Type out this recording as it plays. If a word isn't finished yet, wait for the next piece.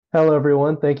Hello,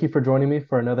 everyone. Thank you for joining me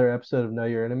for another episode of Know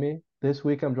Your Enemy. This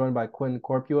week, I'm joined by Quentin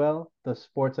Corpuel, the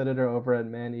sports editor over at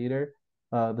Man Eater,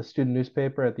 the student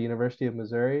newspaper at the University of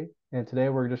Missouri. And today,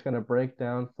 we're just going to break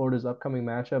down Florida's upcoming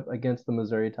matchup against the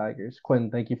Missouri Tigers. Quentin,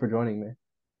 thank you for joining me.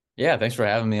 Yeah, thanks for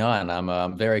having me on.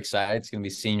 I'm very excited. It's going to be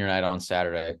senior night on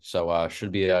Saturday, so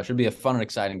should be a fun and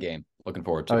exciting game. Looking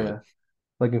forward Oh, to it. yeah.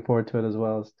 Looking forward to it as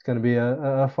well. It's going to be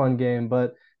a fun game.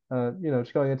 But,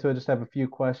 just going into it, just have a few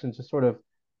questions, just sort of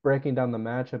breaking down the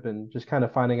matchup and just kind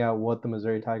of finding out what the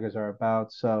Missouri Tigers are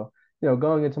about. So,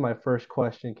 going into my first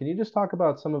question, can you just talk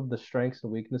about some of the strengths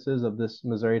and weaknesses of this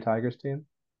Missouri Tigers team?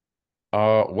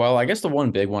 Well, I guess the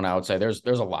one big one I would say there's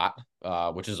a lot,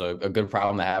 which is a good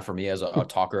problem to have for me as a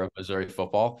talker of Missouri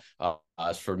football.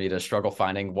 As for me to struggle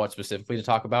finding what specifically to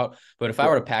talk about. But if I Yeah.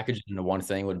 were to package it into one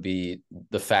thing, would be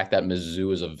the fact that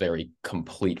Mizzou is a very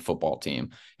complete football team,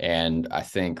 and I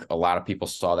think a lot of people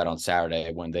saw that on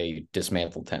Saturday when they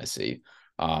dismantled Tennessee.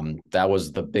 That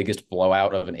was the biggest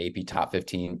blowout of an AP top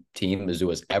 15 team Mizzou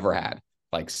has ever had.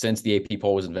 Like since the AP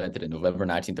poll was invented in November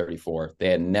 1934, they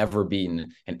had never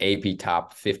beaten an AP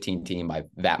top 15 team by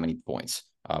that many points,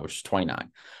 which is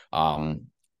 29. Um,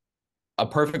 a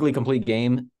perfectly complete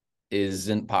game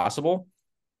isn't possible.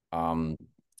 Um,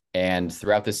 and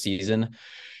throughout this season,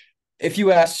 if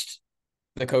you asked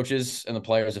the coaches and the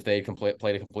players if they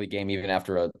played a complete game even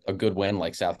after a good win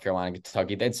like South Carolina,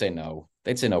 Kentucky, they'd say no.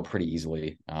 They'd say no pretty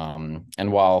easily.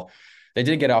 And while they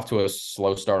did get off to a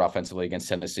slow start offensively against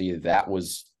Tennessee, that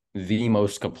was the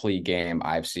most complete game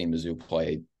I've seen Mizzou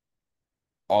play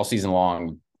all season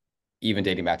long, even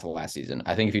dating back to the last season.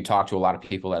 I think if you talk to a lot of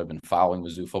people that have been following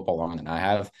Mizzou football longer than I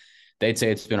have, they'd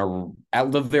say it's been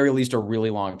at the very least, a really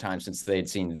long time since they'd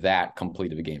seen that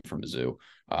complete of a game from Mizzou.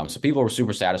 So people were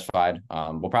super satisfied.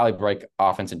 We'll probably break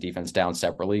offense and defense down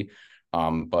separately.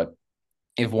 But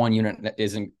if one unit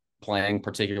isn't playing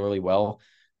particularly well,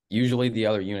 usually the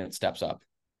other unit steps up,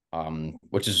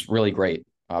 which is really great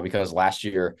because last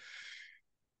year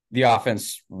the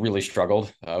offense really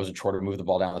struggled. It was a chore to move the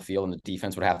ball down the field, and the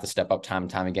defense would have to step up time and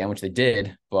time again, which they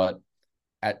did. But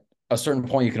at a certain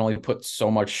point, you can only put so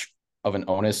much of an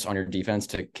onus on your defense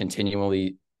to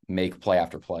continually make play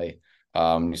after play.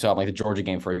 You saw like the Georgia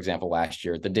game, for example, last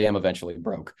year. The dam eventually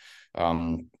broke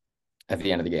at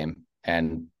the end of the game,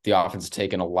 and the offense has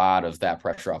taken a lot of that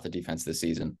pressure off the defense this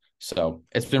season. So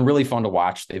it's been really fun to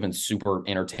watch. They've been super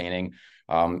entertaining.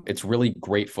 It's really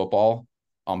great football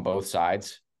on both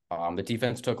sides. The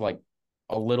defense took like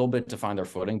a little bit to find their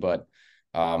footing, but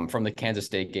from the Kansas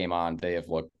State game on, they have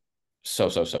looked so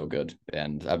good.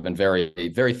 And I've been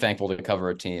very, very thankful to cover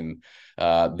a team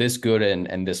this good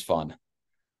and this fun.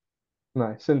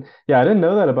 Nice. And yeah, I didn't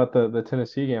know that about the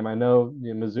Tennessee game. I know,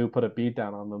 Mizzou put a beat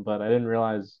down on them, but I didn't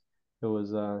realize it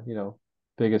was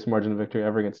biggest margin of victory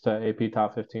ever against a AP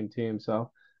top 15 team.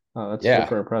 So that's Yeah.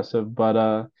 super impressive.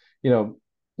 But you know,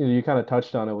 you kind of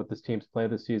touched on it with this team's play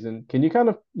this season. Can you kind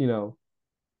of,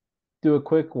 do a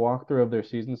quick walkthrough of their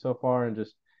season so far and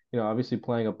just, obviously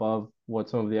playing above what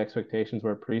some of the expectations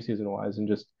were preseason wise and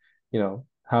just,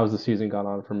 how's the season gone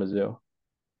on for Mizzou?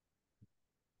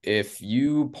 If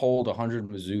you polled 100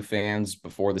 Mizzou fans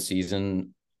before the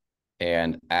season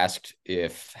and asked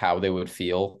if how they would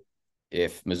feel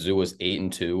if Mizzou was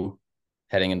 8-2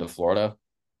 heading into Florida,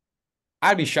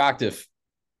 I'd be shocked if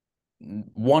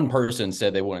one person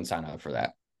said they wouldn't sign up for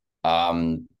that.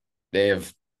 Um, they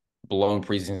have blown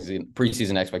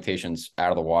preseason expectations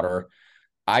out of the water.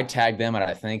 I tagged them at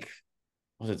I think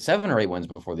was it 7 or 8 wins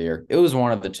before the year. It was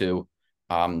one of the two.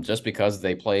 Just because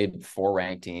they played four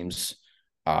ranked teams.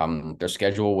 Their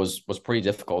schedule was pretty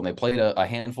difficult, and they played a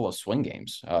handful of swing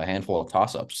games, a handful of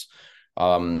toss ups.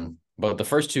 But the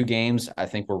first two games I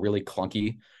think were really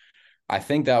clunky. I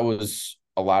think that was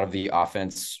a lot of the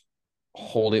offense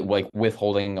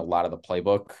withholding a lot of the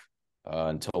playbook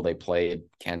until they played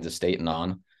Kansas State and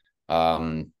on.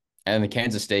 And the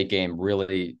Kansas State game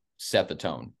really set the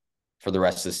tone for the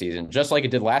rest of the season, just like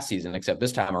it did last season, except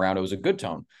this time around it was a good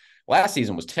tone. Last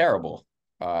season was terrible.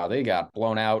 They got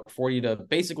blown out 40 to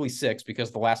basically 6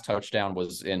 because the last touchdown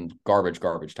was in garbage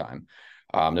time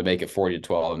to make it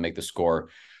 40-12 and make the score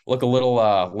look a little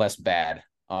less bad.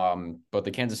 But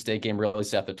the Kansas State game really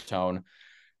set the tone.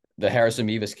 The Harrison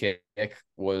Mevis kick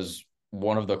was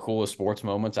one of the coolest sports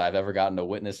moments I've ever gotten to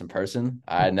witness in person.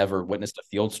 I had never witnessed a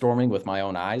field storming with my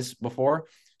own eyes before.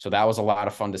 So that was a lot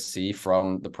of fun to see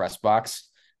from the press box.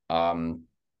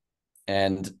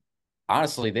 And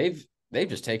honestly, they've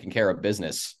just taken care of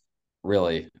business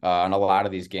really in a lot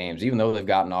of these games, even though they've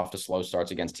gotten off to slow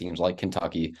starts against teams like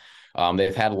Kentucky.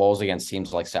 They've had lulls against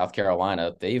teams like South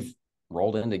Carolina. They've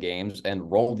rolled into games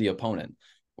and rolled the opponent,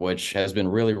 which has been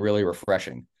really, really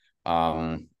refreshing.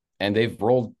 And they've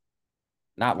rolled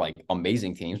not like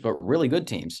amazing teams, but really good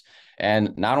teams.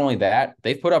 And not only that,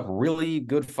 they've put up really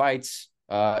good fights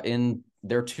in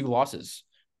their two losses.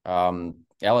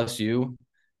 LSU,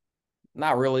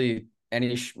 not really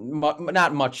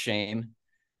not much shame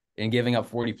in giving up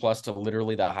 40 plus to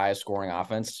literally the highest scoring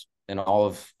offense in all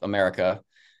of America.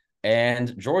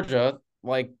 And Georgia,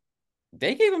 like,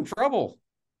 they gave him trouble.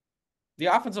 The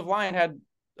offensive line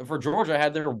for Georgia,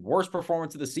 had their worst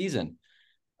performance of the season.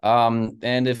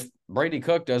 And if Brady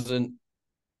Cook doesn't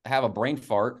have a brain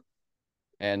fart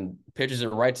and pitches it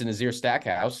right to Nazir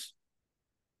Stackhouse,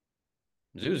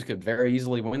 Zeus could very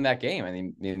easily win that game. I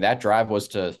mean, that drive was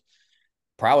to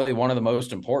probably one of the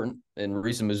most important in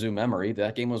recent Mizzou memory.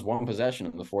 That game was one possession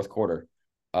in the fourth quarter.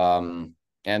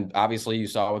 And obviously, you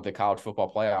saw with the college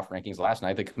football playoff rankings last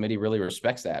night, the committee really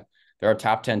respects that. They're a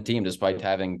top 10 team despite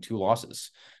having two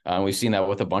losses. We've seen that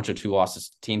with a bunch of two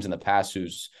losses teams in the past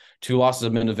whose two losses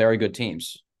have been to very good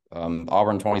teams.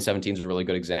 Auburn 2017 is a really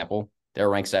good example. They were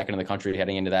ranked second in the country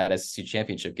heading into that SEC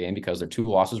championship game because their two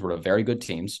losses were to very good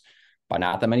teams by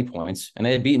not that many points. And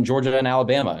they had beaten Georgia and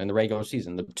Alabama in the regular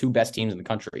season, the two best teams in the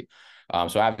country.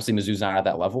 So obviously Mizzou's not at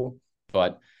that level,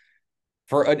 but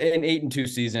for an 8-2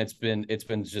 season, it's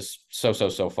been just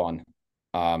so fun.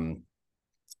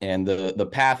 And the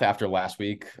path after last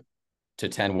week to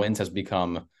 10 wins has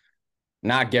become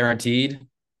not guaranteed,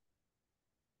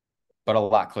 but a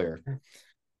lot clearer.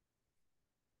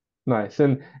 Nice.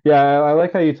 And yeah, I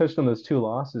like how you touched on those two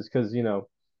losses because,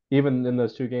 even in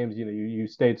those two games, you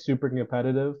stayed super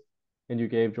competitive and you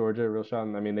gave Georgia a real shot.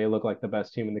 And I mean, they look like the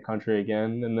best team in the country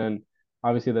again. And then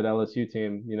obviously that LSU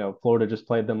team, Florida just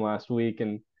played them last week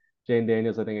and Jane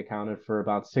Daniels, I think, accounted for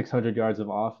about 600 yards of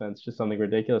offense, just something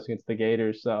ridiculous against the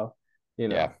Gators. So, you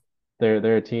Yeah. know,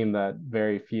 they're a team that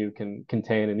very few can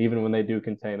contain. And even when they do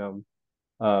contain them,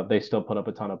 they still put up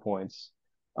a ton of points.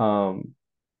 Um,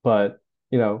 but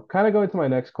kind of going to my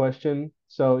next question.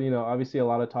 So, obviously a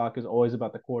lot of talk is always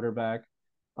about the quarterback.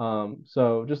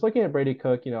 So just looking at Brady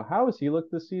Cook, how has he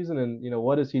looked this season, and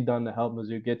what has he done to help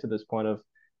Mizzou get to this point of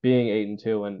being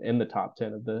 8-2 and in the top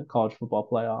 10 of the college football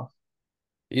playoff?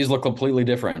 He's looked completely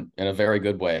different in a very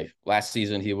good way. Last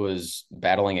season, he was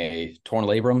battling a torn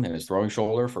labrum in his throwing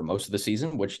shoulder for most of the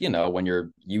season, which, when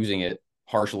you're using it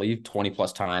harshly 20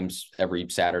 plus times every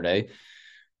Saturday,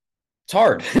 it's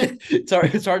hard.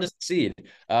 It's hard to succeed.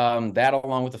 That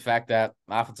along with the fact that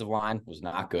offensive line was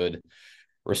not good.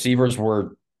 Receivers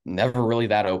were never really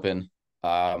that open.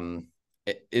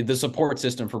 The support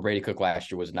system for Brady Cook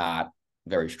last year was not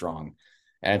very strong,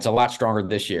 and it's a lot stronger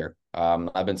this year.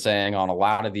 I've been saying on a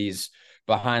lot of these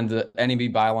behind the enemy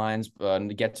bylines,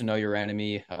 get to know your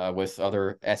enemy with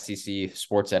other SEC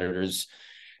sports editors.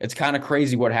 It's kind of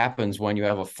crazy what happens when you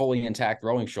have a fully intact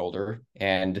throwing shoulder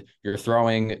and you're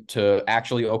throwing to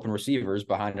actually open receivers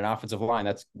behind an offensive line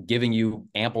that's giving you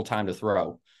ample time to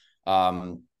throw.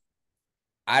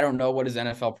 I don't know what his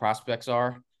NFL prospects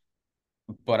are,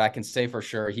 but I can say for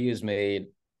sure he has made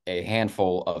a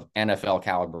handful of NFL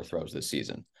caliber throws this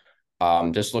season.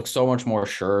 Just looks so much more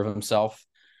sure of himself,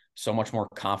 so much more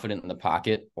confident in the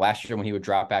pocket. Last year when he would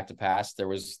drop back to pass, there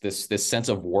was this sense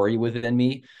of worry within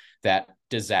me that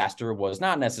disaster was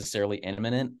not necessarily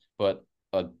imminent, but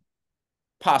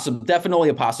definitely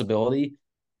a possibility.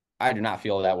 I do not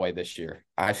feel that way this year.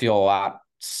 I feel a lot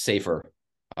safer.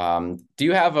 Do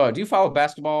you follow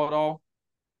basketball at all?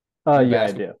 You a Yeah, I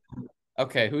basketball? do.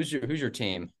 Okay, who's your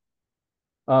team?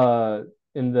 Uh,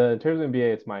 in terms of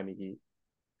NBA, it's Miami Heat.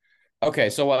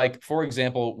 Okay, so like for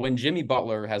example, when Jimmy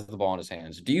Butler has the ball in his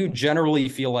hands, do you generally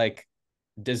feel like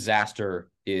disaster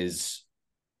is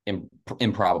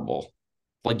improbable?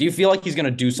 Like, do you feel like he's going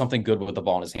to do something good with the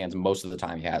ball in his hands most of the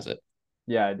time he has it?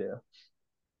 Yeah, I do.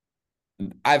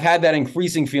 I've had that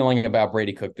increasing feeling about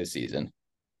Brady Cook this season.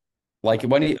 Like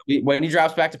when he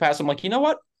drops back to pass, I'm like, you know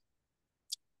what?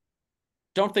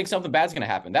 Don't think something bad's going to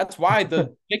happen. That's why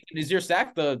the Nazir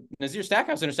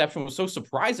Stackhouse interception was so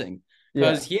surprising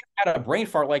Yeah. because he had a brain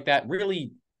fart like that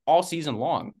really all season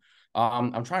long.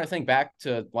 I'm trying to think back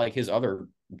to like his other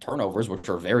turnovers, which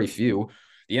are very few.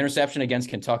 The interception against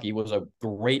Kentucky was a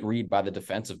great read by the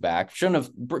defensive back.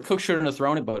 Cook shouldn't have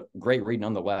thrown it, but great read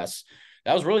nonetheless.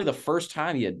 That was really the first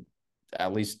time he had,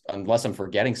 at least unless I'm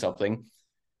forgetting something,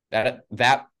 that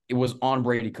it was on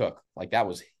Brady Cook. Like that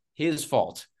was his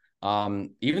fault.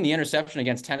 Even the interception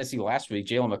against Tennessee last week,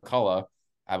 Jalen McCullough,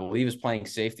 I believe, is playing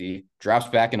safety, drops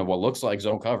back into what looks like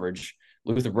zone coverage.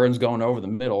 Luther Burden's going over the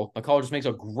middle. McCullough just makes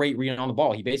a great read on the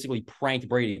ball. He basically pranked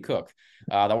Brady Cook.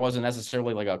 That wasn't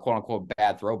necessarily like a quote unquote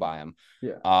bad throw by him.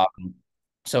 Yeah.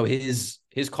 So his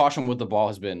caution with the ball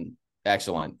has been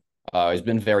excellent. He's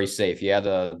been very safe. He had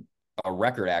a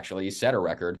record, actually. He set a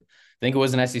record. I think it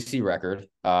was an SEC record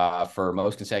for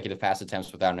most consecutive pass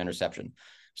attempts without an interception.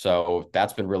 So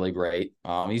that's been really great.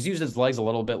 He's used his legs a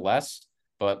little bit less,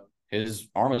 but his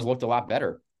arm has looked a lot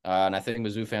better. And I think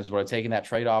Mizzou fans would have taken that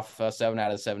trade-off 7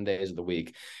 out of 7 days of the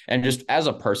week. And just as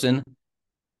a person,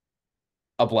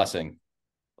 a blessing,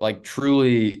 like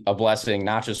truly a blessing,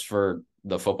 not just for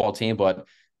the football team, but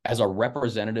as a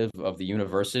representative of the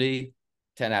university,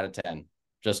 10 out of 10.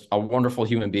 Just a wonderful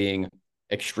human being,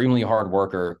 extremely hard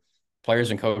worker. Players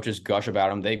and coaches gush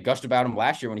about him. They gushed about him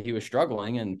last year when he was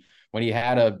struggling. And when he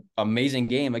had an amazing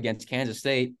game against Kansas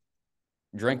State,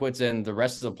 Drinkwitz and the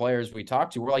rest of the players we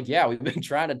talked to were like, yeah, we've been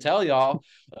trying to tell y'all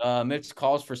amidst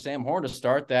calls for Sam Horn to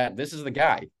start that this is the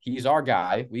guy. He's our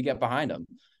guy. We get behind him.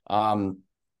 And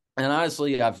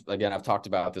honestly, I've talked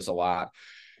about this a lot.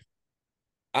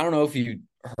 I don't know if you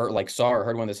saw or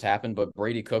heard when this happened, but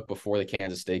Brady Cook before the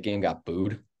Kansas State game got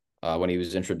booed when he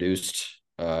was introduced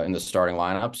in the starting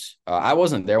lineups. I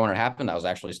wasn't there when it happened. I was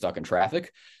actually stuck in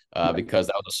traffic because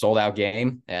that was a sold out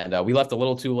game, and we left a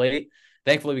little too late.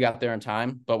 Thankfully, we got there in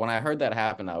time. But when I heard that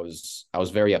happen, I was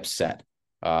very upset.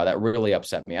 That really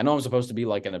upset me. I know I'm supposed to be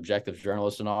like an objective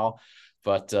journalist and all,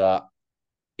 but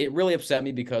it really upset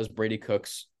me because Brady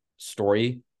Cook's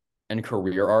story and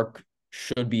career arc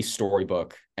should be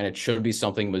storybook, and it should be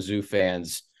something Mizzou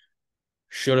fans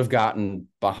should have gotten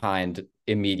behind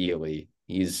immediately.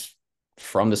 He's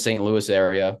from the St. Louis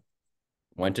area,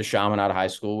 went to Chaminade High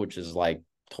School, which is like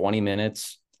 20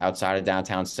 minutes outside of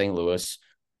downtown St. Louis.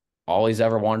 All he's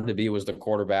ever wanted to be was the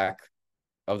quarterback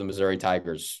of the Missouri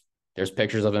Tigers. There's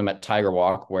pictures of him at Tiger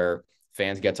Walk where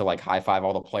fans get to like high five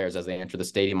all the players as they enter the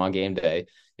stadium on game day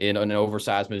in an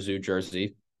oversized Mizzou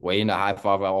jersey, waiting to high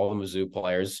five all the Mizzou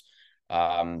players.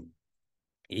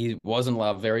 He wasn't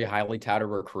a very highly touted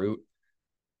recruit.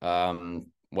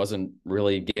 Wasn't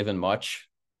really given much.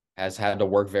 Has had to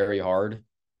work very hard.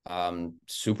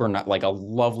 Super not like a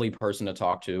lovely person to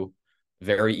talk to.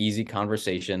 Very easy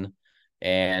conversation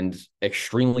and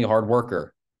extremely hard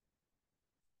worker.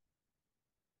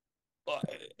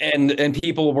 And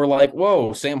people were like,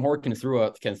 "Whoa, Sam Hort can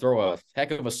throw a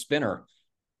heck of a spinner.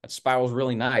 That spiral's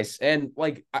really nice." And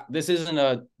like this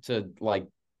isn't to like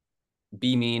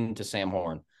be mean to Sam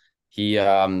Horn. He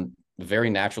very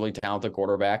naturally talented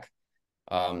quarterback,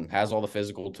 has all the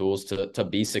physical tools to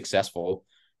be successful.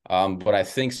 But I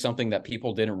think something that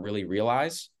people didn't really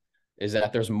realize is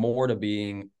that there's more to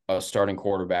being a starting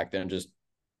quarterback than just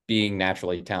being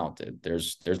naturally talented.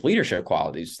 There's leadership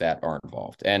qualities that are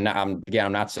involved. And I'm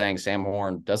not saying Sam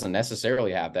Horn doesn't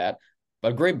necessarily have that,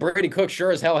 but great Brady Cook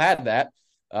sure as hell had that,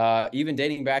 even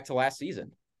dating back to last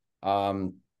season.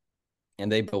 And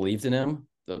they believed in him.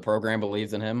 The program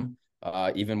believed in him,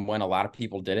 even when a lot of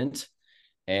people didn't.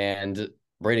 And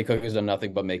Brady Cook has done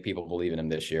nothing but make people believe in him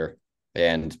this year.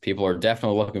 And people are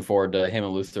definitely looking forward to him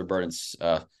and Luther Burden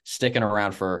sticking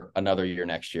around for another year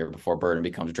next year before Burden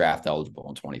becomes draft eligible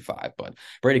in 25. But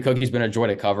Brady Cook, he's been a joy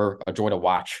to cover, a joy to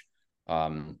watch.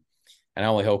 And I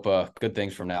only hope good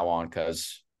things from now on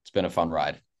because it's been a fun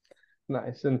ride.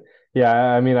 Nice. And yeah,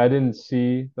 I mean, I didn't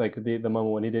see like the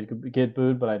moment when he did get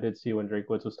booed, but I did see when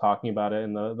Drinkwitz was talking about it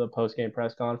in the post game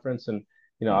press conference. And,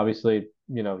 obviously,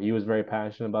 he was very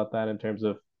passionate about that in terms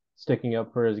of sticking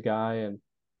up for his guy. And,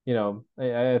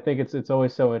 I think it's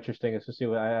always so interesting,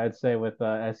 especially I'd say with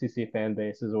SEC fan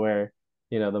bases where,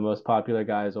 the most popular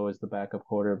guy is always the backup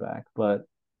quarterback. But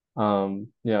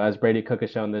as Brady Cook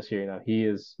has shown this year, he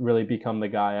has really become the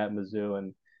guy at Mizzou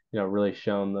and really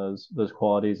shown those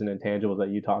qualities and intangibles that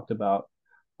you talked about.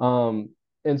 Um,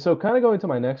 and so kind of going to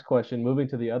my next question, moving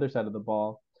to the other side of the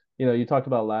ball, you talked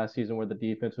about last season where the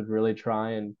defense would really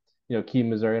try and keep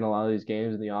Missouri in a lot of these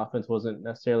games, and the offense wasn't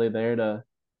necessarily there to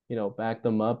back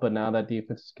them up. But now that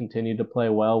defense has continued to play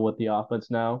well with the offense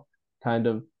now, kind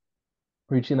of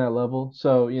reaching that level.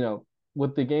 So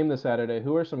with the game this Saturday,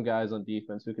 who are some guys on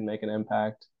defense who can make an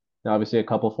impact? Now, obviously, a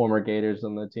couple former Gators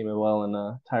on the team as well, and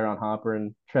Tyron Hopper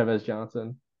and Trevez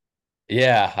Johnson.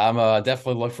 Yeah, I'm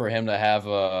definitely look for him to have,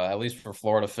 at least for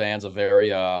Florida fans, a very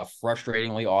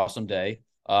frustratingly awesome day.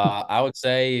 I would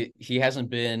say he hasn't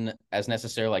been as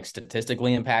necessarily like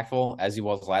statistically impactful as he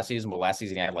was last season, but last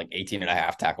season he had like 18 and a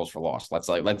half tackles for loss.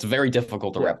 That's very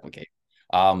difficult to Yeah. replicate.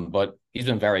 But he's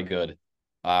been very good.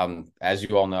 As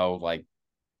you all know, like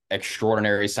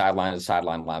extraordinary sideline to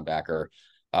sideline linebacker.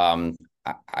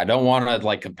 I don't want to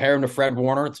like compare him to Fred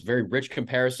Warner. It's a very rich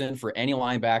comparison for any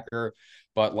linebacker,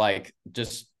 but like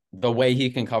just the way he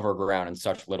can cover ground in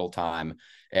such little time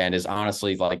and is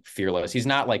honestly like fearless. He's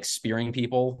not like spearing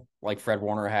people like Fred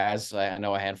Warner has, I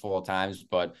know, a handful of times,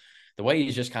 but the way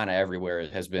he's just kind of everywhere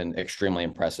has been extremely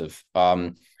impressive.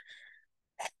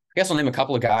 guess I'll name a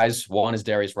couple of guys. One is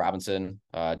Darius Robinson,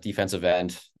 defensive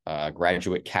end,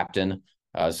 graduate captain.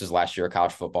 This is last year of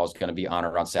college football. Is going to be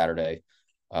honored on Saturday.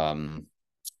 Um,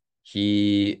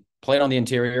 he played on the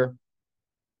interior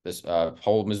this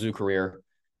whole Mizzou career,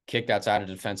 kicked outside of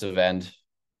defensive end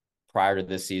prior to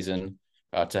this season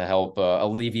to help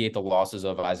alleviate the losses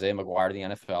of Isaiah McGuire to the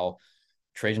NFL,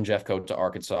 Trajan Jeffcoat to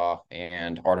Arkansas,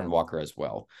 and Arden Walker as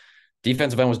well.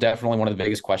 Defensive end was definitely one of the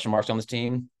biggest question marks on this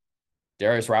team.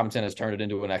 Darius Robinson has turned it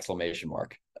into an exclamation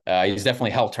mark. He's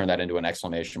definitely helped turn that into an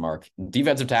exclamation mark.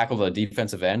 Defensive tackle to the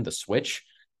defensive end, the switch,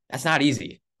 that's not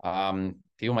easy.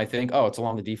 People might think, oh, it's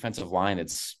along the defensive line.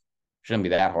 It's shouldn't be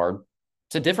that hard.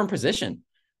 It's a different position.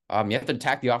 You have to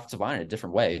attack the offensive line in a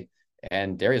different way.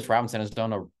 And Darius Robinson has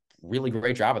done a really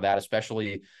great job of that,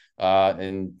 especially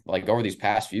in like over these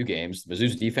past few games.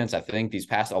 Mizzou's defense, I think these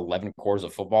past 11 quarters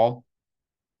of football,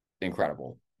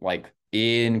 incredible. Like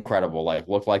incredible. Like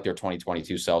looked like their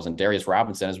 2022 selves. And Darius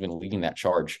Robinson has been leading that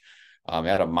charge. He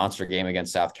had a monster game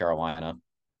against South Carolina.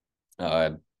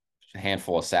 A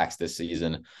handful of sacks this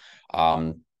season.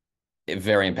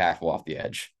 Very impactful off the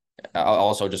edge.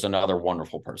 Also, just another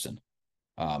wonderful person.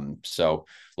 So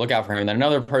look out for him. And then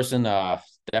another person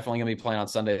definitely going to be playing on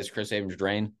Sunday is Chris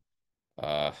Abrams-Drain.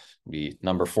 Be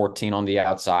number 14 on the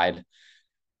outside.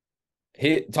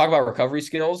 Talk about recovery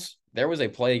skills. There was a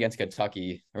play against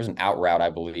Kentucky. There was an out route, I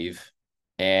believe.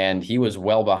 And he was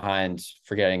well behind,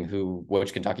 forgetting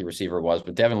which Kentucky receiver it was.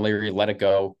 But Devin Leary let it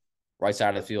go right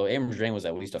side of the field. Abrams-Drain was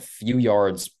at least a few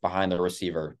yards behind the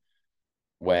receiver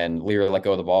when Leary let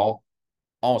go of the ball.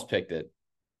 Almost picked it.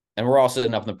 And we're all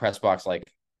sitting up in the press box like,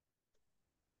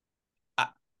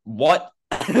 what?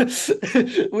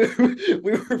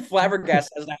 we were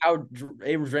flabbergasted as to how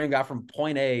Abrams-Drain got from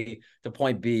point A to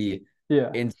point B. Yeah.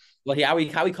 And like how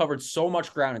he covered so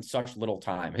much ground in such little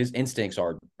time. His instincts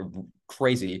are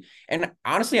crazy. And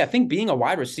honestly, I think being a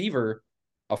wide receiver,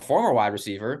 a former wide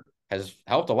receiver, has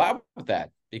helped a lot with that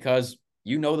because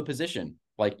you know the position.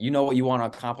 Like you know what you want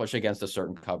to accomplish against a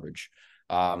certain coverage.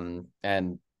 And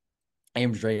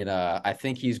Abrams-Drain, I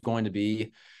think he's going to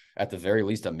be at the very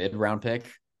least a mid-round pick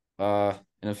in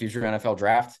a future NFL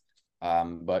draft.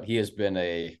 But he has been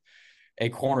a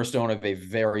cornerstone of a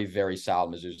very, very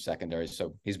solid Mizzou secondary.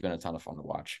 So he's been a ton of fun to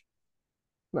watch.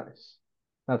 Nice.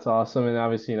 That's awesome. And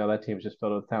obviously, that team's just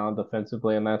filled with talent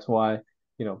defensively, and that's why,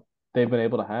 they've been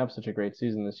able to have such a great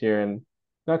season this year. And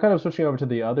now kind of switching over to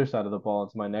the other side of the ball,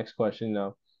 it's my next question.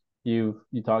 You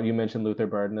mentioned Luther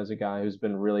Burden as a guy who's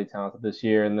been really talented this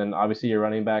year. And then obviously your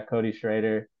running back, Cody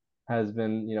Schrader, has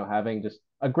been, having just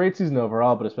a great season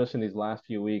overall, but especially in these last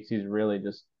few weeks, he's really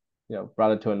just,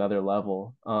 brought it to another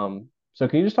level. So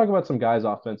can you just talk about some guys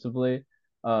offensively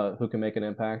who can make an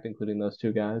impact, including those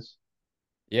two guys?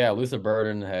 Yeah, Luther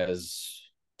Burden has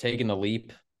taken the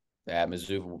leap that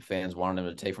Mizzou fans wanted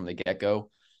him to take from the get-go.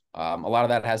 A lot of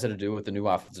that has to do with the new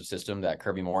offensive system that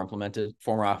Kirby Moore implemented,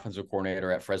 former offensive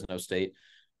coordinator at Fresno State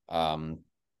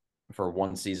for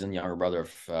one season, younger brother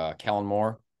of Kellen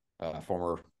Moore,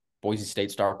 former Boise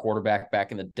State star quarterback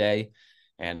back in the day,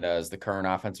 and is the current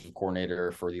offensive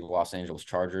coordinator for the Los Angeles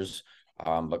Chargers.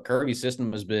 But Kirby's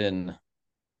system has been,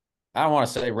 I don't want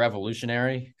to say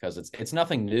revolutionary because it's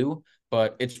nothing new,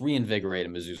 but it's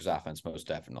reinvigorated Mizzou's offense most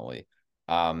definitely.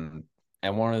 And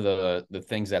one of the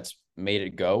things that's made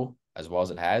it go as well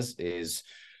as it has is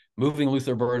moving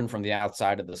Luther Burden from the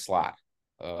outside of the slot.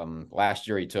 Last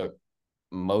year, he took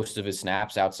most of his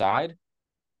snaps outside.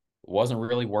 Wasn't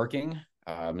really working.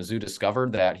 Mizzou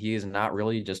discovered that he is not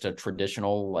really just a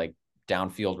traditional like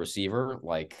downfield receiver,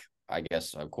 like I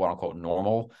guess a quote unquote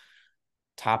normal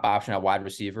top option at wide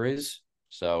receiver is.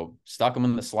 So stuck him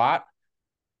in the slot.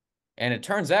 And it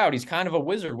turns out he's kind of a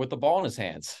wizard with the ball in his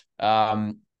hands.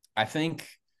 I think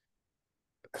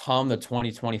come the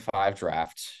 2025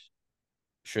 draft,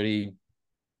 should he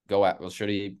go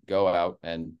out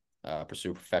and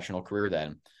pursue a professional career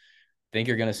then? I think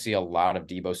you're going to see a lot of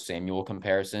Deebo Samuel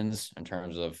comparisons in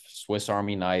terms of Swiss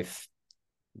Army knife,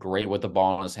 great with the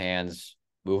ball in his hands,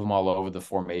 move him all over the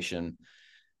formation,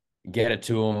 get it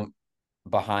to him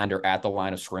behind or at the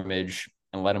line of scrimmage,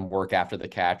 and let him work after the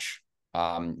catch.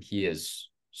 He is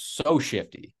so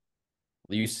shifty.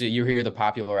 You hear the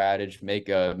popular adage, make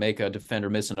a defender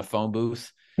miss in a phone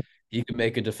booth. He could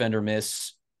make a defender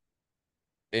miss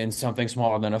in something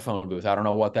smaller than a phone booth. I don't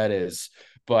know what that is,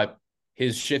 but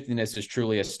his shiftiness is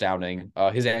truly astounding.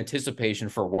 His anticipation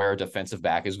for where a defensive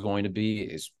back is going to be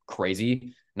is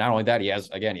crazy. Not only that, he has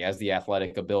the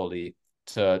athletic ability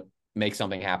to make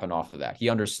something happen off of that. He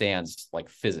understands like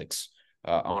physics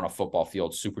on a football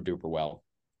field super duper well.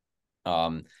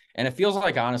 And it feels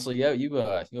like, honestly, you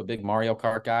a big Mario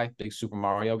Kart guy, big Super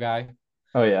Mario guy.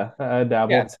 Oh yeah, I Yeah,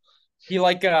 dabble. he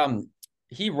like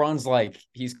he runs like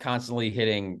he's constantly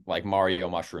hitting like Mario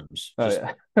mushrooms Oh just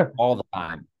yeah, all the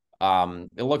time.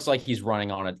 It looks like he's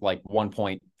running on at like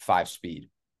 1.5 speed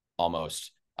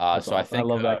almost. that's So I awesome. I think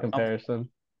love that comparison.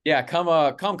 yeah,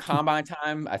 come combine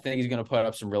time, I think he's going to put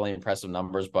up some really impressive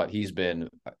numbers, but he's been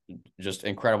just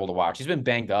incredible to watch. He's been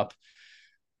banged up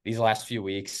these last few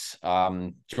weeks.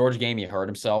 George game, he hurt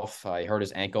himself. He hurt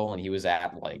his ankle, and he was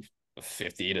at like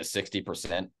 50 to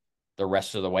 60% the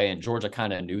rest of the way. And Georgia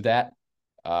kind of knew that.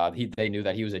 They knew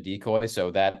that he was a decoy, so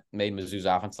that made Mizzou's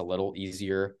offense a little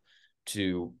easier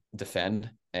to defend.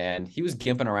 And he was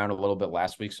gimping around a little bit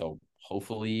last week, so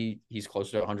hopefully he's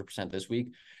closer to 100% this week.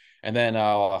 And then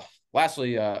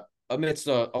lastly, amidst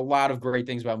a lot of great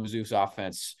things about Mizzou's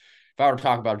offense, if I were to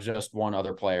talk about just one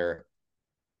other player,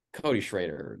 Cody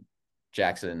Schrader,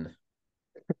 Jackson,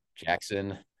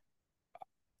 Jackson.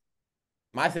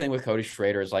 My thing with Cody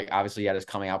Schrader is like obviously he had his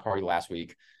coming out party last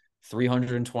week,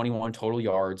 321 total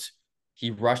yards.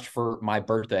 He rushed for my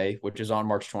birthday, which is on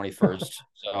March 21st.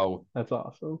 So That's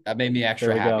awesome. that made me There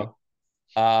extra we happy.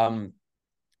 go. Um,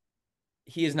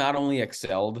 he has not only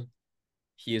excelled,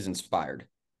 he is inspired.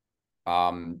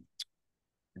 Um,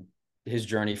 his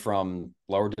journey from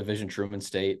lower division Truman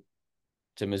State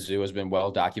to Mizzou has been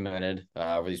well documented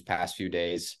over these past few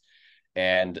days.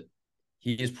 And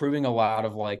he is proving a lot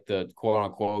of like the quote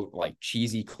unquote like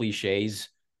cheesy cliches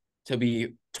to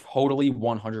be totally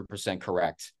 100%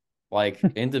 correct. Like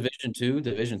in Division 2,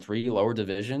 Division 3, lower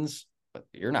divisions,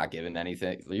 you're not given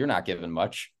anything. You're not given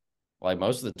much. Like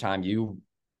most of the time, you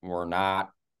were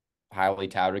not highly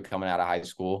touted coming out of high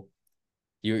school.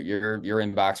 Your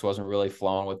inbox wasn't really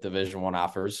flowing with Division 1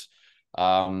 offers.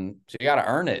 So you got to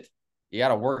earn it. You got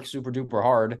to work super duper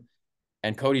hard.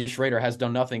 And Cody Schrader has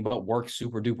done nothing but work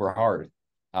super duper hard.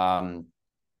 Um,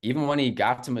 Even when he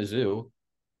got to Mizzou,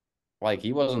 like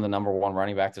he wasn't the number one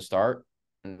running back to start.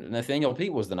 Nathaniel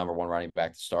Pete was the number one running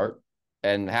back to start.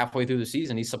 And halfway through the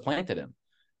season, he supplanted him.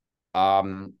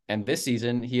 And this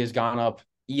season, he has gone up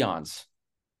eons,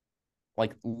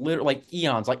 like literally like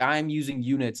eons. Like I'm using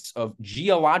units of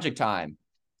geologic time,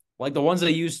 like the ones they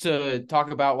used to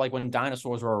talk about like when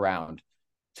dinosaurs were around,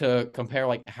 to compare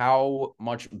like how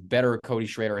much better Cody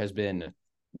Schrader has been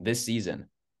this season.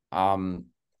 Um,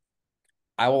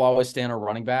 I will always stand a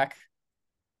running back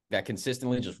that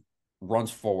consistently just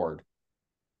runs forward,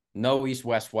 no east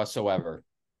west whatsoever,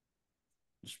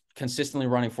 just consistently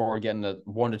running forward, getting the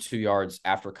 1 to 2 yards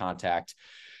after contact.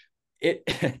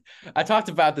 It, I talked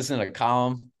about this in a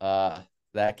column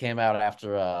that came out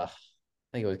after I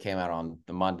think it came out on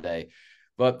the Monday,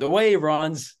 but the way he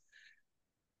runs,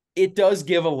 it does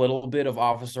give a little bit of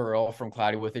Officer Earl from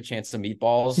Cloudy with a Chance to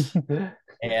Meatballs,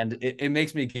 and it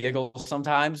makes me giggle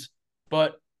sometimes.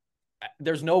 But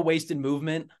there's no wasted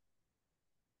movement,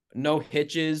 no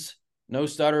hitches, no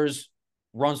stutters,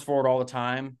 runs forward all the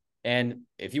time. And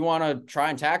if you want to try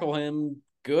and tackle him,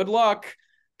 good luck,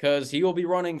 because he will be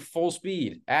running full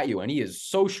speed at you. And he is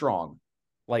so strong.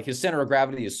 Like his center of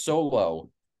gravity is so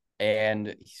low, and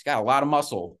he's got a lot of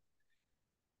muscle.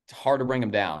 It's hard to bring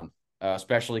him down,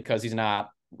 especially because he's not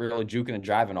really juking and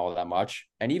driving all that much.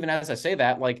 And even as I say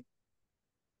that, like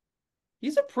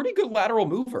he's a pretty good lateral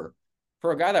mover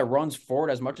for a guy that runs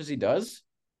forward as much as he does.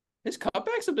 His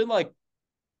cutbacks have been like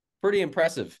pretty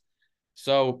impressive.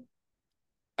 So,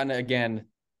 and again,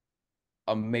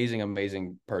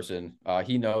 amazing person.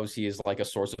 He knows he is like a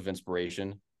source of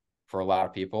inspiration for a lot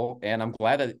of people, and I'm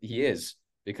glad that he is,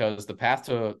 because the path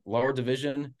to lower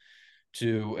division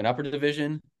to an upper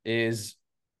division is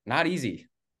not easy.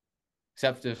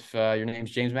 Except if your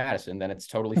name's James Madison, then it's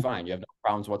totally fine. You have no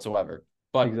problems whatsoever.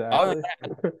 But other than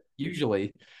Exactly. that,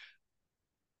 usually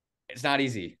it's not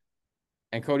easy.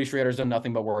 And Cody Schrader's done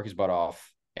nothing but work his butt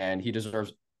off, and he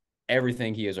deserves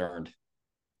everything he has earned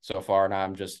so far. And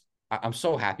I'm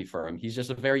so happy for him. He's just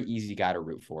a very easy guy to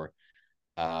root for.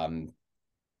 Um,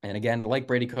 and again, like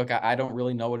Brady Cook, I don't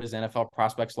really know what his NFL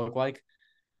prospects look like,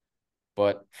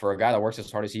 but for a guy that works as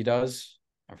hard as he does,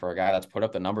 and for a guy that's put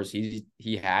up the numbers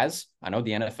he has, I know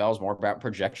the NFL is more about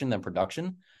projection than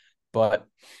production, but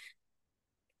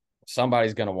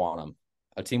somebody's gonna want him.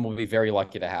 A team will be very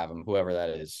lucky to have him, whoever that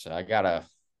is. I got a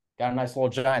nice little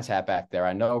Giants hat back there.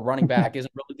 I know running back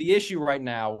isn't really the issue right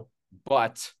now,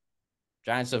 but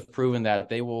Giants have proven that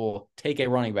they will take a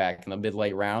running back in the mid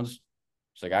late rounds.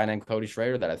 It's a guy named Cody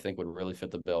Schrader that I think would really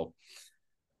fit the bill.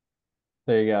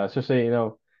 There you go. Especially,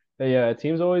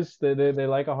 teams always they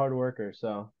like a hard worker.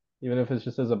 So even if it's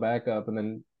just as a backup, and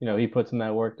then he puts in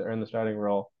that work to earn the starting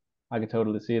role, I can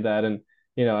totally see that. And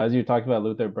as you talked about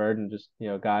Luther Burden, just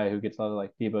guy who gets a lot of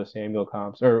like Debo Samuel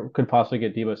comps, or could possibly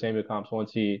get Debo Samuel comps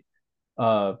once he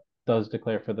uh does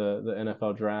declare for the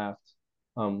NFL draft,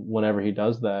 whenever he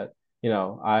does that,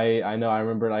 I know I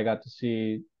remember I got to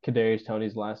see Kadarius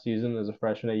Toney's last season as a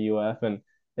freshman at UF, and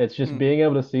it's just Hmm. being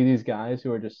able to see these guys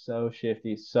who are just so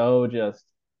shifty, so just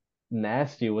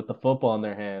nasty with the football in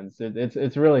their hands.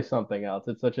 It's really something else.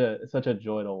 It's such a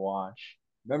joy to watch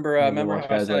to Remember watch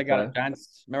how I guys said I like got a that.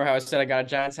 Giants? Remember how I said I got a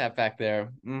Giants hat back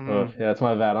there? Oh, yeah, that's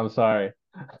my bad. I'm sorry.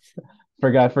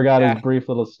 Forgot his Yeah. brief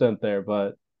little stint there,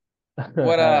 but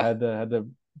What had to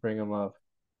bring him up.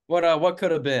 what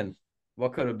could have been?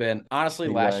 What could have been? Honestly,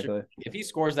 last year, Exactly. if he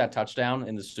scores that touchdown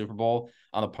in the Super Bowl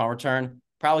on the punt return,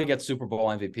 probably gets Super Bowl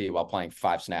MVP while playing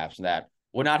 5 snaps, and that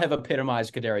would not have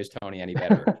epitomized Kadarius Toney any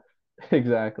better.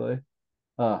 Exactly.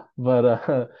 But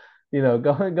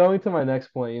going to my next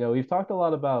point, we've talked a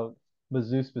lot about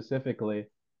Mizzou specifically,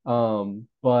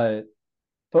 but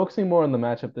focusing more on the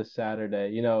matchup this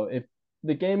Saturday, if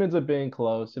the game ends up being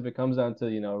close, if it comes down to,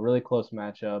 a really close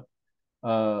matchup,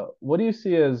 what do you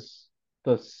see as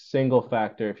the single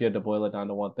factor, if you had to boil it down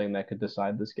to one thing, that could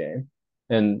decide this game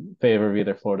in favor of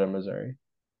either Florida or Missouri?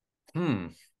 Hmm.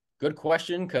 Good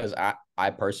question, because I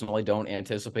personally don't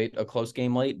anticipate a close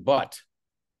game late, but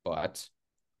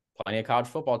plenty of college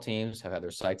football teams have had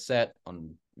their sights set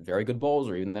on very good bowls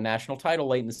or even the national title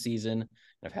late in the season and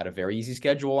have had a very easy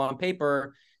schedule on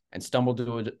paper and stumbled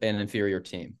to an inferior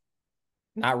team.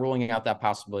 Not ruling out that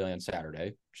possibility on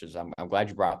Saturday, which is I'm glad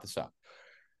you brought this up.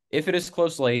 If it is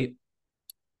close late,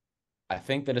 I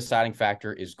think the deciding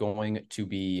factor is going to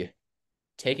be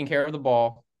taking care of the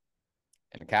ball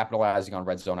and capitalizing on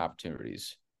red zone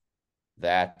opportunities.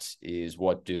 That is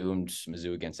what doomed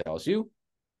Mizzou against LSU.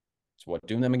 It's what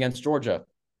doomed them against Georgia.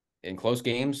 In close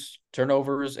games,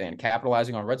 turnovers and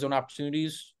capitalizing on red zone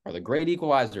opportunities are the great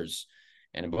equalizers.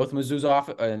 And in both of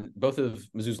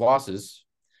Mizzou's losses,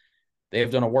 they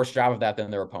have done a worse job of that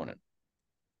than their opponent.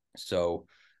 So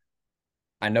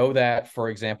I know that, for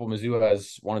example, Mizzou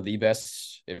has one of the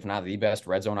best, if not the best,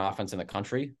 red zone offense in the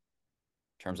country in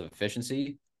terms of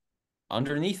efficiency.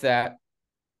 Underneath that,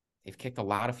 they've kicked a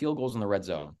lot of field goals in the red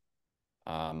zone.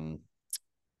 Um,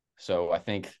 so I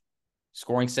think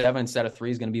scoring 7 instead of 3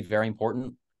 is going to be very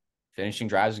important. Finishing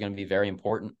drives is going to be very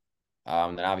important.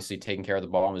 Then obviously taking care of the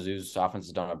ball. Mizzou's offense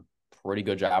has done a pretty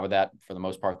good job of that for the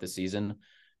most part this season.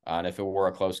 And if it were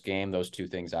a close game, those two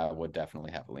things I would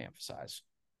definitely heavily emphasize.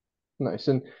 Nice.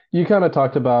 And you kind of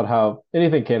talked about how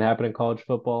anything can happen in college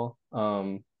football,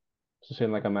 especially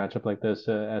in like a matchup like this,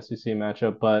 SEC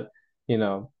matchup. But you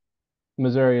know,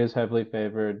 Missouri is heavily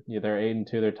favored. They're 8-2.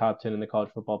 They're top 10 in the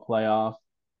college football playoff.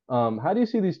 How do you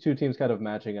see these two teams kind of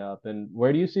matching up, and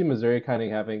where do you see Missouri kind of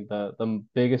having the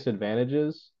biggest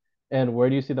advantages, and where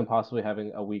do you see them possibly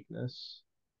having a weakness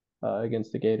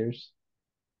against the Gators?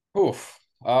 Oof.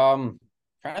 Trying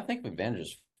to think of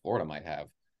advantages Florida might have.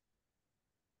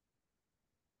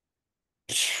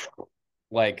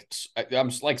 Like, I'm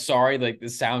just like, sorry, like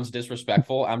this sounds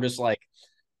disrespectful. I'm just like,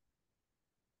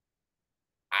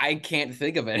 I can't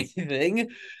think of anything.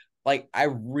 Like, I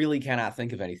really cannot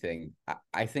think of anything.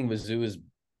 I think Mizzou is,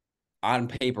 on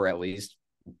paper at least,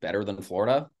 better than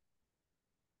Florida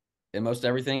in most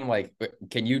everything. Like,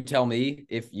 can you tell me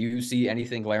if you see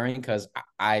anything glaring? Because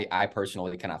I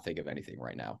personally cannot think of anything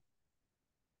right now.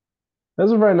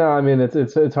 As of right now, I mean,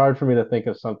 it's hard for me to think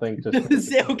of something just because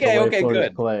the Okay, way okay, Florida's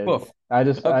good. played. Oof. I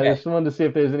Okay. just wanted to see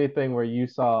if there's anything where you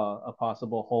saw a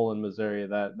possible hole in Missouri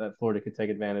that Florida could take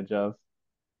advantage of.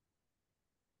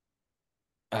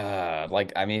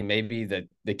 Like I mean, maybe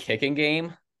the kicking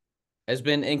game has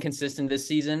been inconsistent this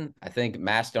season. I think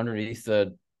masked underneath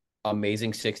the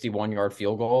amazing 61-yard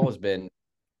field goal has been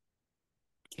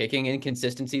kicking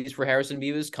inconsistencies for Harrison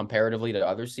Beavis comparatively to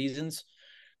other seasons.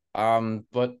 But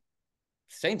at the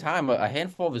same time, a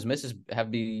handful of his misses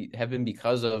have been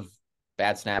because of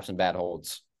bad snaps and bad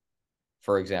holds.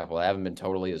 For example, they haven't been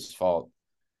totally his fault.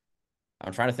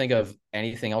 I'm trying to think of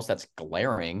anything else that's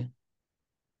glaring.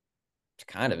 It's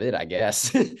kind of it, I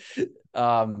guess.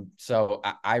 So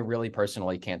I really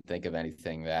personally can't think of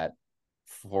anything that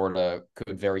Florida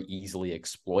could very easily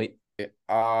exploit.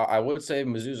 I would say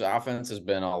Mizzou's offense has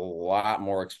been a lot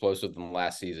more explosive than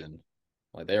last season.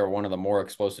 Like they are one of the more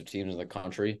explosive teams in the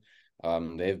country.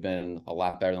 They've been a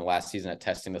lot better than last season at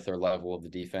testing the third level of the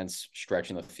defense,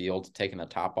 stretching the field, taking the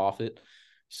top off it.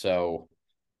 So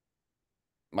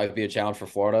might be a challenge for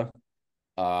Florida.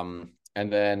 And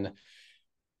then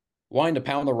wanting to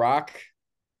pound the rock,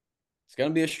 it's going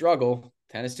to be a struggle.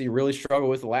 Tennessee really struggled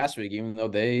with it last week, even though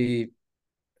they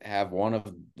have one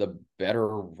of the better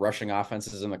rushing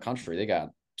offenses in the country. They got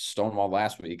stonewalled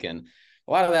last week. And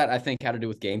a lot of that, I think, had to do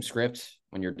with game script.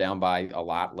 When you're down by a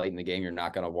lot late in the game, you're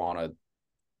not going to want to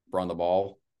run the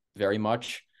ball very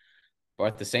much. But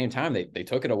at the same time, they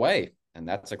took it away. And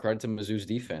that's a credit to Mizzou's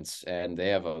defense. And they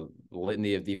have a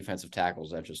litany of defensive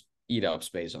tackles that just eat up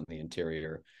space on the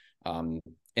interior.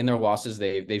 In their losses,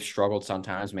 they've struggled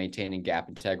sometimes maintaining gap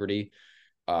integrity,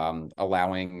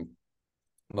 allowing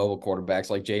mobile quarterbacks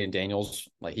like Jaden Daniels,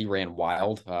 like he ran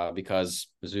wild because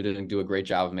Mizzou didn't do a great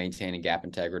job of maintaining gap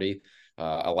integrity,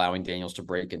 allowing Daniels to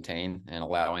break contain and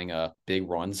allowing big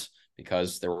runs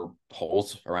because there were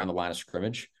holes around the line of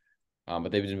scrimmage.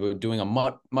 But they've been doing a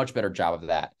much better job of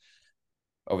that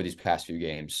over these past few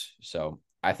games. So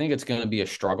I think it's going to be a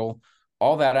struggle.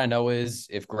 All that I know is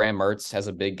if Graham Mertz has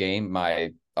a big game,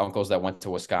 my uncles that went to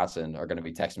Wisconsin are going to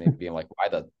be texting me being like, why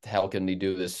the hell can he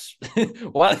do this?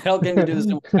 Why the hell can he do this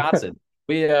in Wisconsin?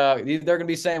 They're going to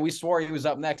be saying we swore he was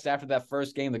up next after that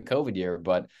first game the COVID year,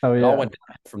 but Oh it all yeah. went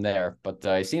down from there. But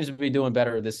he seems to be doing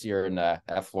better this year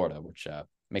at Florida, which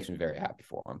makes me very happy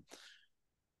for him.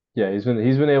 Yeah, he's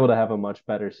been able to have a much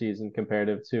better season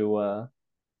comparative to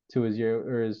his year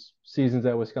or his seasons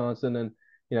at Wisconsin. And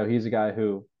he's a guy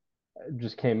who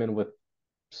just came in with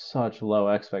such low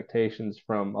expectations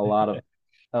from a lot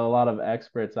of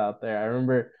experts out there. I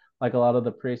remember like a lot of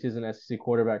the preseason SEC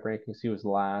quarterback rankings, he was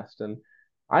last, and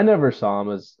I never saw him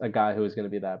as a guy who was going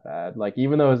to be that bad. Like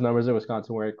even though his numbers at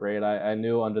Wisconsin weren't great, I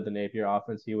knew under the Napier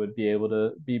offense he would be able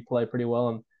to play pretty well.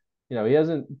 And he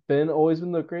hasn't been always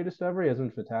been the greatest ever. He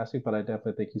hasn't been fantastic, but I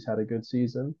definitely think he's had a good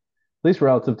season, at least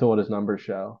relative to what his numbers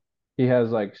show. He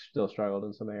has like still struggled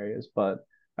in some areas, but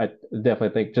I definitely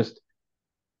think just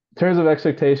in terms of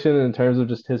expectation and in terms of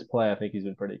just his play, I think he's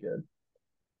been pretty good.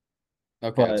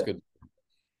 Okay, that's But good.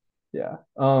 yeah.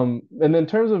 And in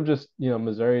terms of just,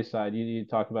 Missouri side, you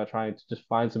talk about trying to just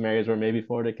find some areas where maybe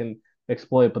Florida can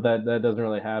exploit, but that doesn't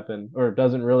really happen or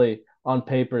doesn't really on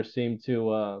paper seem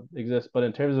to exist. But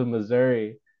in terms of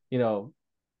Missouri, you know,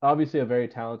 obviously a very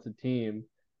talented team,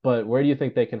 but where do you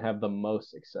think they can have the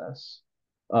most success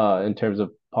in terms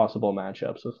of possible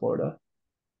matchups with Florida?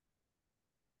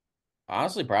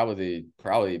 Honestly, probably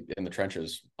in the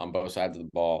trenches on both sides of the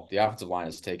ball. The offensive line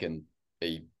has taken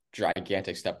a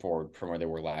gigantic step forward from where they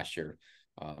were last year.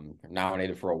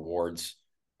 Nominated for awards.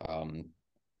 Um,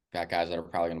 got guys that are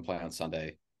probably going to play on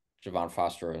Sunday. Javon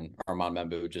Foster and Armand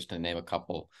Membu, just to name a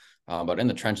couple. But in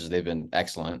the trenches, they've been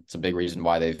excellent. It's a big reason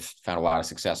why they've found a lot of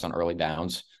success on early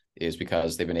downs is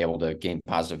because they've been able to gain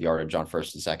positive yardage on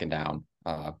first and second down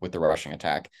with the rushing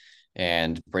attack.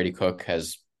 And Brady Cook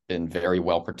has been very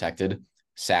well protected.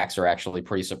 Sacks are actually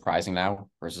pretty surprising now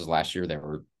versus last year. They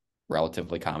were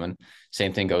relatively common.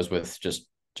 Same thing goes with just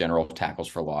general tackles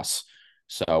for loss.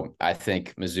 So I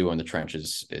think Mizzou in the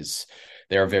trenches is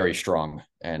they're very strong.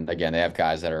 And again, they have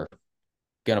guys that are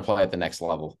going to play at the next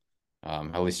level,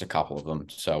 at least a couple of them.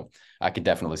 So I could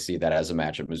definitely see that as a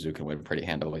matchup Mizzou can win pretty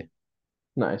handily.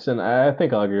 Nice, and I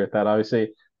think I'll agree with that.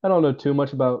 Obviously, I don't know too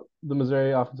much about the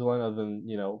Missouri offensive line other than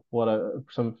what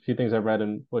some few things I've read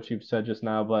and what you've said just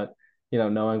now. But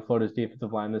knowing Florida's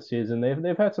defensive line this season,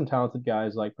 they've had some talented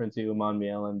guys like Princey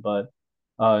Uman, but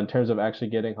in terms of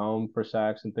actually getting home for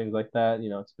sacks and things like that,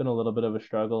 it's been a little bit of a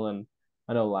struggle. And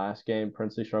I know last game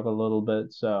Princey struggled a little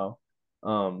bit, so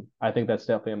I think that's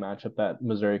definitely a matchup that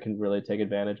Missouri can really take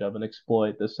advantage of and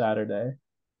exploit this Saturday.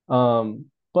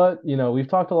 But we've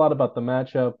talked a lot about the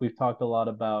matchup. We've talked a lot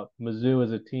about Mizzou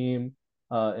as a team,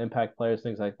 impact players,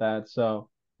 things like that. So,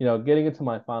 getting into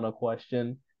my final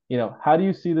question, how do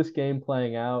you see this game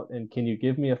playing out, and can you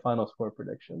give me a final score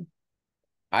prediction?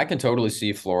 I can totally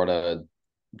see Florida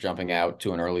jumping out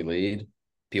to an early lead.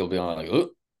 People being like,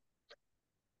 "Ooh,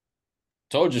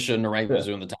 told you shouldn't have ranked Yeah.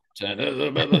 Mizzou in the top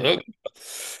 10."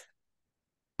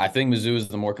 I think Mizzou is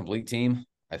the more complete team.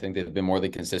 I think they've been more the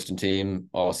consistent team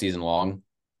all season long.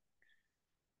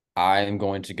 I'm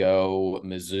going to go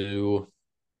Mizzou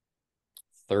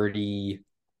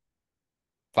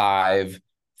 35,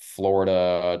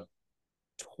 Florida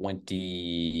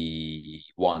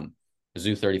 21.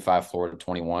 Mizzou 35, Florida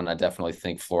 21. I definitely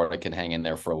think Florida can hang in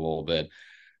there for a little bit.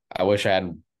 I wish I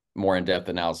had more in-depth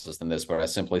analysis than this, but I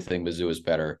simply think Mizzou is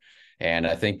better. And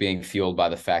I think being fueled by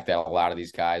the fact that a lot of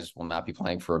these guys will not be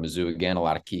playing for Mizzou again, a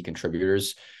lot of key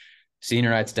contributors.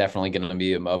 Senior night's definitely going to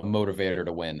be a motivator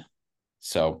to win.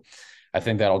 So I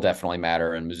think that'll definitely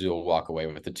matter. And Mizzou will walk away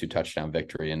with a 2-touchdown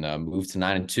victory and move to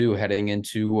 9-2 heading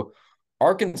into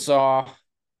Arkansas.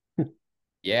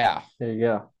 Yeah, There you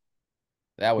go.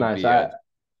 that would Nice. be a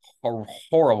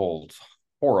horrible,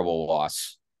 horrible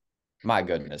loss. My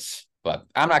goodness. But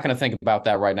I'm not going to think about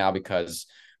that right now because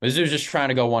Mizzou's just trying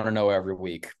to go 1-0 every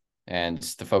week. And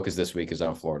the focus this week is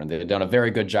on Florida. And they've done a very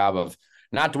good job of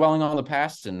not dwelling on the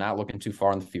past and not looking too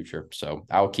far in the future. So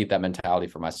I will keep that mentality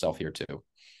for myself here too.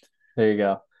 There you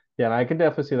go. Yeah, and I could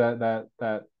definitely see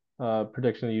that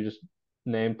prediction that you just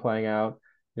named playing out.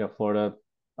 Florida,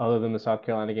 other than the South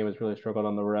Carolina game, has really struggled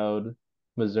on the road.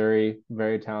 Missouri,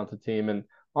 very talented team, and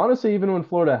honestly, even when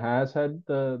Florida has had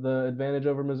the advantage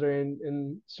over Missouri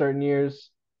in certain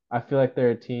years, I feel like they're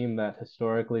a team that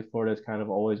historically Florida's kind of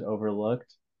always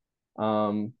overlooked.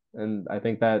 And I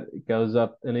think that goes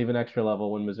up an even extra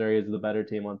level when Missouri is the better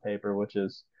team on paper, which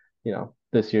is,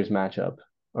 this year's matchup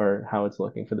or how it's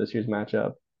looking for this year's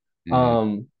matchup. Mhm.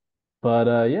 Um,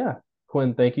 but yeah,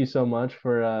 Quinn, thank you so much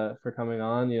for coming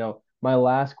on. My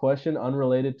last question,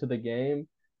 unrelated to the game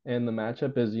and the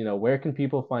matchup, is where can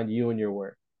people find you and your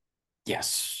work?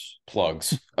 Yes,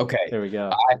 plugs. Okay. There we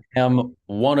go. I am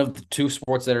one of the two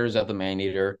sports editors at the Man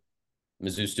Eater,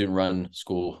 Mizzou student run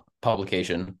school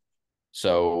publication.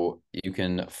 So you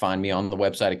can find me on the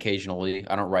website occasionally.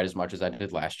 I don't write as much as I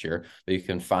did last year, but you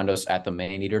can find us at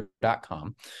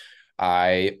themaneater.com.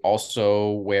 I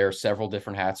also wear several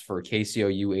different hats for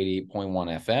KCOU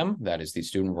 88.1 FM. That is the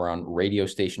student run radio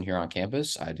station here on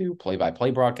campus. I do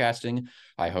play-by-play broadcasting.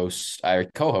 I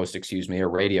co-host, excuse me, a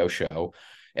radio show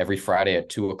every Friday at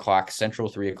 2 o'clock Central,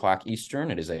 3 o'clock Eastern.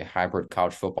 It is a hybrid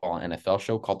college football and NFL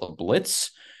show called The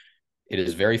Blitz. It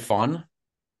is very fun.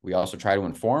 We also try to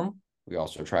inform. We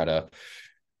also try to,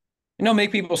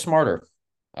 make people smarter,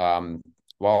 um,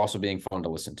 while also being fun to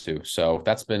listen to. So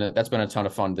that's been a ton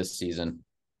of fun this season.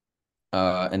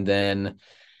 And then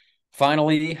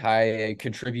finally, I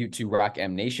contribute to Rock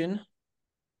M Nation,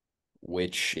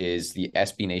 which is the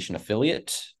SB Nation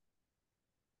affiliate,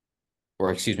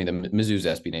 or excuse me, the Mizzou's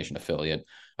SB Nation affiliate.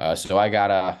 So I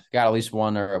got at least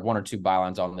one or two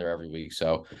bylines on there every week.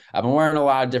 So I've been wearing a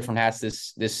lot of different hats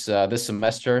this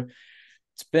semester.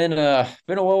 It's been a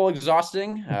little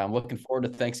exhausting. I'm looking forward to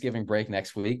Thanksgiving break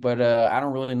next week, but I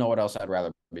don't really know what else I'd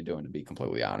rather be doing, to be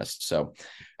completely honest. So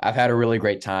I've had a really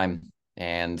great time,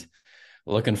 and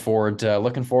looking forward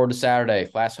to Saturday.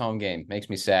 Last home game makes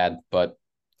me sad, but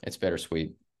it's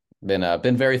bittersweet.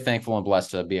 Been very thankful and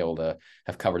blessed to be able to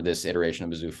have covered this iteration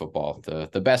of Mizzou football,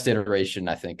 the best iteration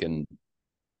I think in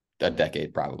a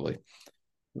decade probably.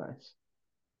 Nice.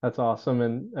 That's awesome.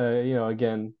 And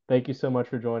again, thank you so much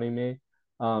for joining me.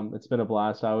 It's been a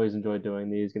blast. I always enjoy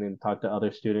doing these, getting to talk to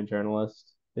other student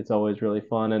journalists. It's always really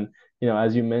fun. And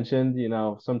as you mentioned,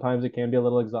 sometimes it can be a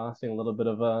little exhausting, a little bit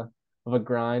of a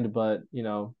grind, but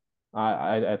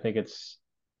I think it's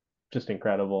just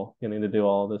incredible getting to do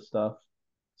all this stuff.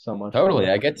 So much Totally.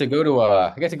 fun. I get to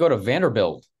go to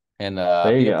Vanderbilt and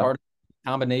There you be a go. part of the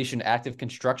combination active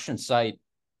construction site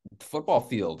football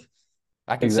field.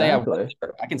 I can say I was Exactly.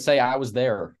 there. I can say I was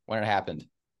there when it happened.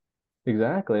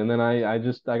 Exactly. And then I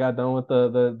got done with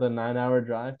the 9 hour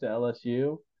drive to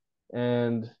LSU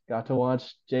and got to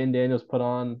watch Jane Daniels put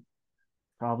on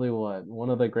probably one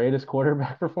of the greatest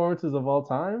quarterback performances of all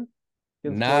time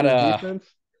against Not Florida's defense.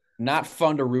 not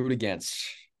fun to root against.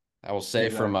 I will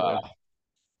Exactly.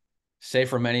 say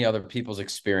from many other people's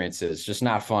experiences. Just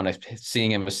not fun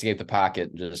seeing him escape the pocket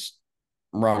and just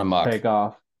run amok. Take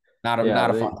off. Yeah, Not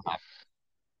a fun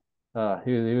time.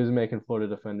 he was making Florida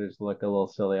defenders look a little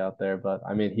silly out there, but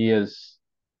I mean he's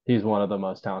one of the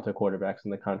most talented quarterbacks in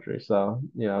the country. So,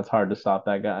 it's hard to stop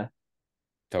that guy.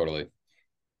 Totally.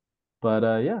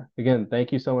 But yeah, again,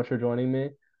 thank you so much for joining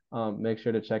me. Make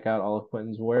sure to check out all of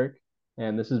Quentin's work.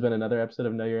 And this has been another episode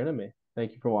of Know Your Enemy.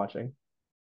 Thank you for watching.